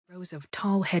rows of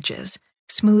tall hedges,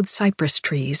 smooth cypress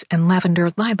trees, and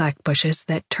lavender lilac bushes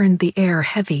that turned the air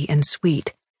heavy and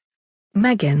sweet.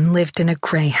 Megan lived in a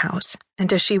gray house,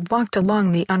 and as she walked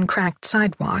along the uncracked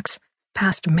sidewalks,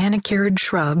 past manicured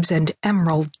shrubs and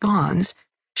emerald lawns,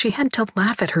 she had to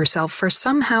laugh at herself for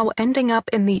somehow ending up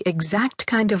in the exact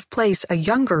kind of place a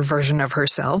younger version of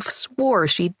herself swore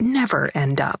she'd never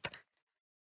end up.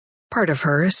 Part of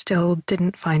her still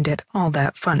didn't find it all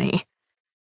that funny.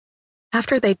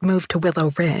 After they'd moved to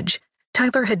Willow Ridge,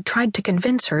 Tyler had tried to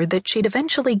convince her that she'd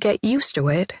eventually get used to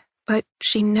it, but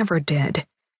she never did.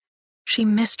 She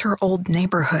missed her old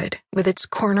neighborhood with its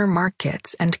corner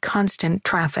markets and constant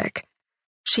traffic.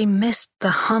 She missed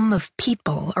the hum of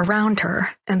people around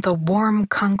her and the warm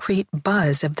concrete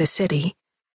buzz of the city.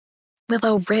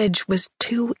 Willow Ridge was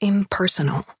too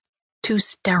impersonal, too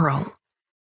sterile.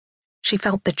 She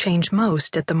felt the change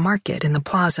most at the market in the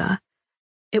plaza.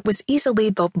 It was easily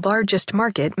the largest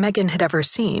market Megan had ever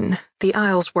seen. The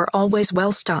aisles were always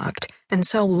well-stocked, and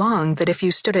so long that if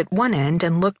you stood at one end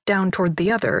and looked down toward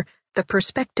the other, the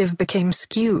perspective became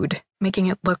skewed, making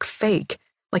it look fake,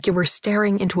 like you were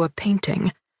staring into a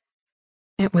painting.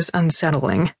 It was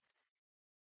unsettling.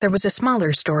 There was a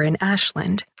smaller store in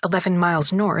Ashland, 11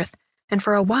 miles north, and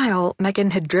for a while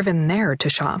Megan had driven there to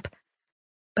shop.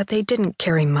 But they didn't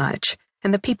carry much,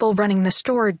 and the people running the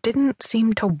store didn't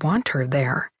seem to want her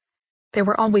there. They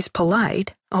were always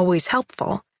polite, always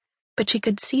helpful, but she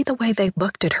could see the way they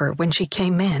looked at her when she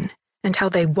came in, and how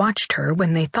they watched her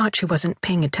when they thought she wasn't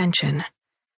paying attention.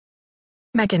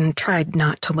 Megan tried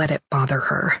not to let it bother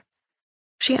her.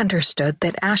 She understood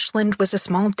that Ashland was a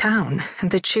small town and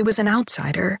that she was an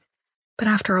outsider, but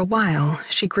after a while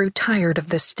she grew tired of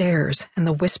the stares and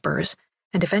the whispers,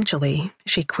 and eventually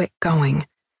she quit going.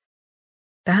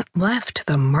 That left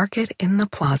the market in the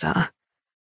plaza.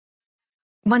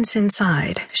 Once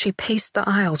inside, she paced the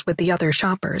aisles with the other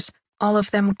shoppers, all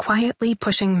of them quietly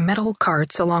pushing metal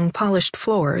carts along polished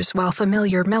floors while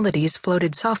familiar melodies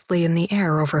floated softly in the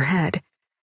air overhead.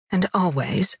 And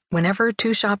always, whenever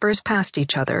two shoppers passed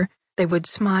each other, they would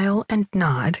smile and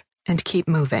nod and keep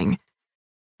moving.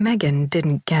 Megan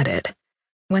didn't get it.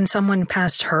 When someone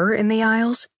passed her in the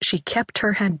aisles, she kept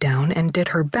her head down and did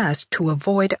her best to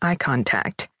avoid eye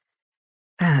contact.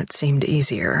 That seemed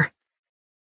easier.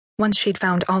 Once she'd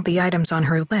found all the items on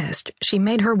her list, she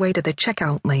made her way to the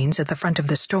checkout lanes at the front of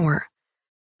the store.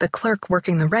 The clerk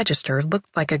working the register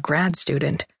looked like a grad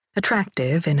student,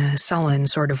 attractive in a sullen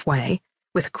sort of way,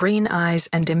 with green eyes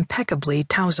and impeccably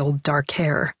tousled dark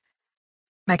hair.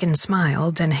 Megan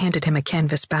smiled and handed him a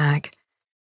canvas bag.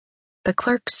 The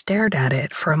clerk stared at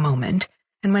it for a moment,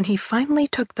 and when he finally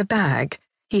took the bag,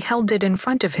 he held it in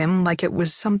front of him like it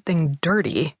was something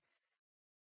dirty.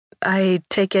 "I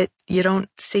take it you don't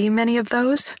see many of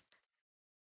those?"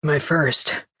 "My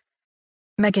first."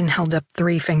 Megan held up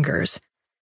 3 fingers.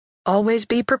 "Always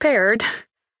be prepared."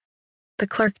 The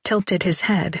clerk tilted his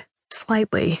head,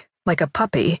 slightly, like a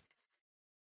puppy.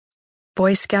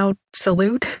 "Boy Scout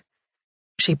salute?"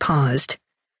 She paused.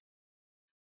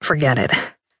 "Forget it."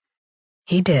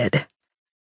 He did.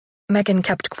 Megan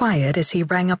kept quiet as he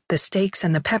rang up the steaks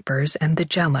and the peppers and the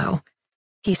Jell-O.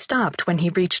 He stopped when he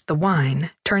reached the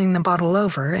wine, turning the bottle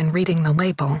over and reading the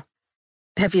label.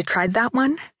 "Have you tried that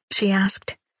one?" she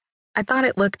asked. "I thought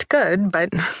it looked good,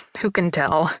 but who can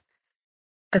tell?"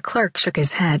 The clerk shook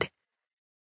his head.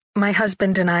 "My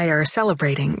husband and I are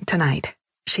celebrating tonight,"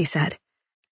 she said.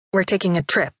 "We're taking a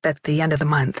trip at the end of the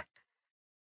month."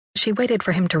 She waited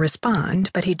for him to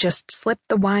respond, but he just slipped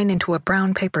the wine into a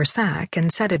brown paper sack and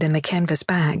set it in the canvas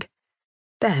bag.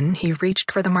 Then he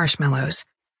reached for the marshmallows.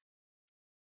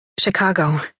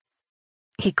 "Chicago."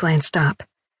 He glanced up.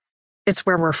 "It's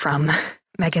where we're from,"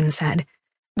 Megan said.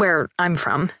 "Where I'm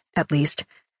from, at least.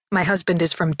 My husband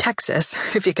is from Texas,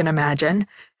 if you can imagine."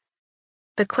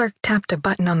 The clerk tapped a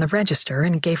button on the register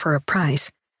and gave her a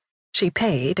price. She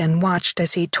paid and watched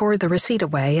as he tore the receipt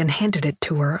away and handed it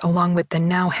to her along with the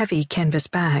now heavy canvas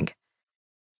bag.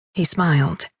 He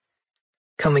smiled.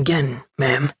 "Come again,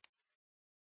 ma'am."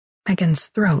 Megan's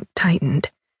throat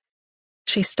tightened.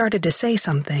 She started to say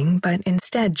something, but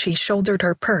instead she shouldered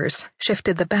her purse,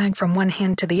 shifted the bag from one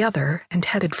hand to the other, and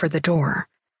headed for the door.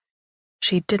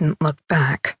 She didn't look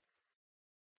back.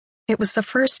 It was the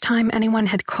first time anyone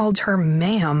had called her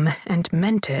ma'am and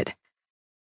meant it.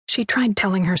 She tried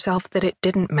telling herself that it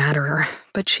didn't matter,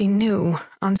 but she knew,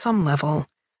 on some level,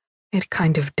 it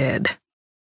kind of did.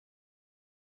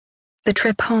 The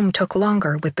trip home took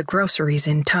longer with the groceries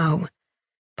in tow.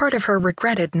 Part of her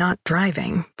regretted not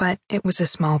driving, but it was a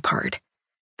small part.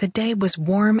 The day was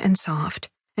warm and soft,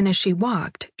 and as she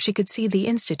walked, she could see the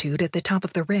Institute at the top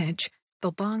of the ridge,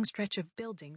 the long stretch of buildings